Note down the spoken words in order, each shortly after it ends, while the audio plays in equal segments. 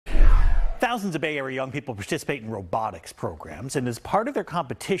Thousands of Bay Area young people participate in robotics programs, and as part of their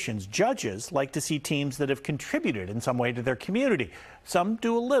competitions, judges like to see teams that have contributed in some way to their community. Some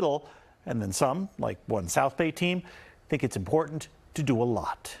do a little, and then some, like one South Bay team, think it's important to do a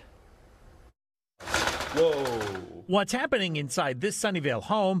lot. Whoa. What's happening inside this Sunnyvale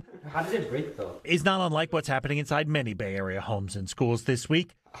home How did it break though? is not unlike what's happening inside many Bay Area homes and schools this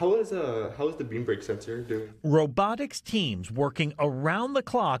week. How is the beam break sensor doing? Robotics teams working around the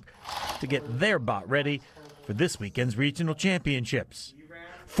clock to get their bot ready for this weekend's regional championships.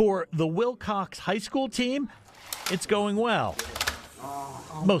 For the Wilcox High School team, it's going well.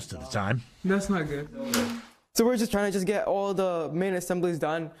 Most of the time. That's not good. So we're just trying to get all the main assemblies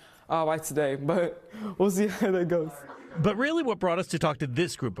done by today, but we'll see how that goes. But really what brought us to talk to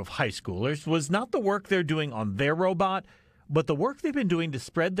this group of high schoolers was not the work they're doing on their robot, but the work they've been doing to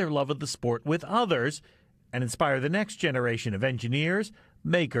spread their love of the sport with others and inspire the next generation of engineers,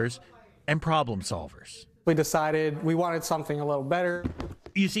 makers, and problem solvers. We decided we wanted something a little better.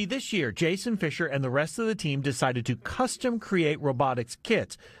 You see, this year, Jason Fisher and the rest of the team decided to custom create robotics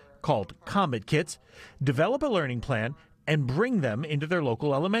kits called Comet Kits, develop a learning plan, and bring them into their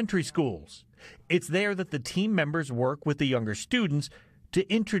local elementary schools. It's there that the team members work with the younger students to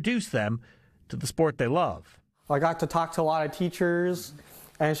introduce them to the sport they love. I got to talk to a lot of teachers,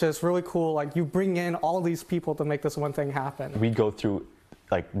 and it's just really cool. Like, you bring in all these people to make this one thing happen. We go through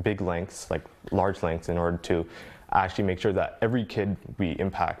big lengths, large lengths, in order to actually make sure that every kid we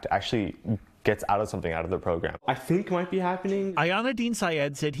impact actually gets something out of the program. I think might be happening. Ayana Dean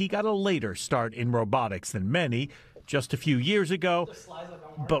Syed said he got a later start in robotics than many, just a few years ago,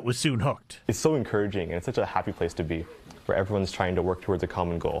 but was soon hooked. It's so encouraging, and it's such a happy place to be, where everyone's trying to work towards a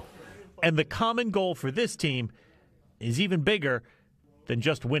common goal. And the common goal for this team is even bigger than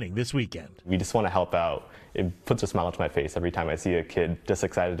just winning this weekend. We just want to help out. It puts a smile on my face every time I see a kid just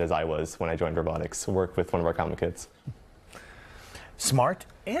excited as I was when I joined robotics, work with one of our Comet Kids. Smart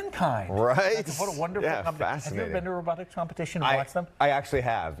and kind. Right? What a wonderful competition. Fascinating. Have you ever been to a robotics competition and watched them? I actually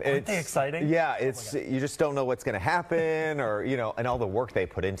have. Aren't they exciting? Yeah, you just don't know what's going to happen, or and all the work they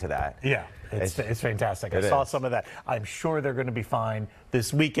put into that. Yeah, it's fantastic. I saw some of that. I'm sure they're going to be fine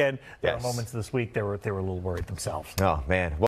this weekend. There were moments this week they were a little worried themselves. Oh man.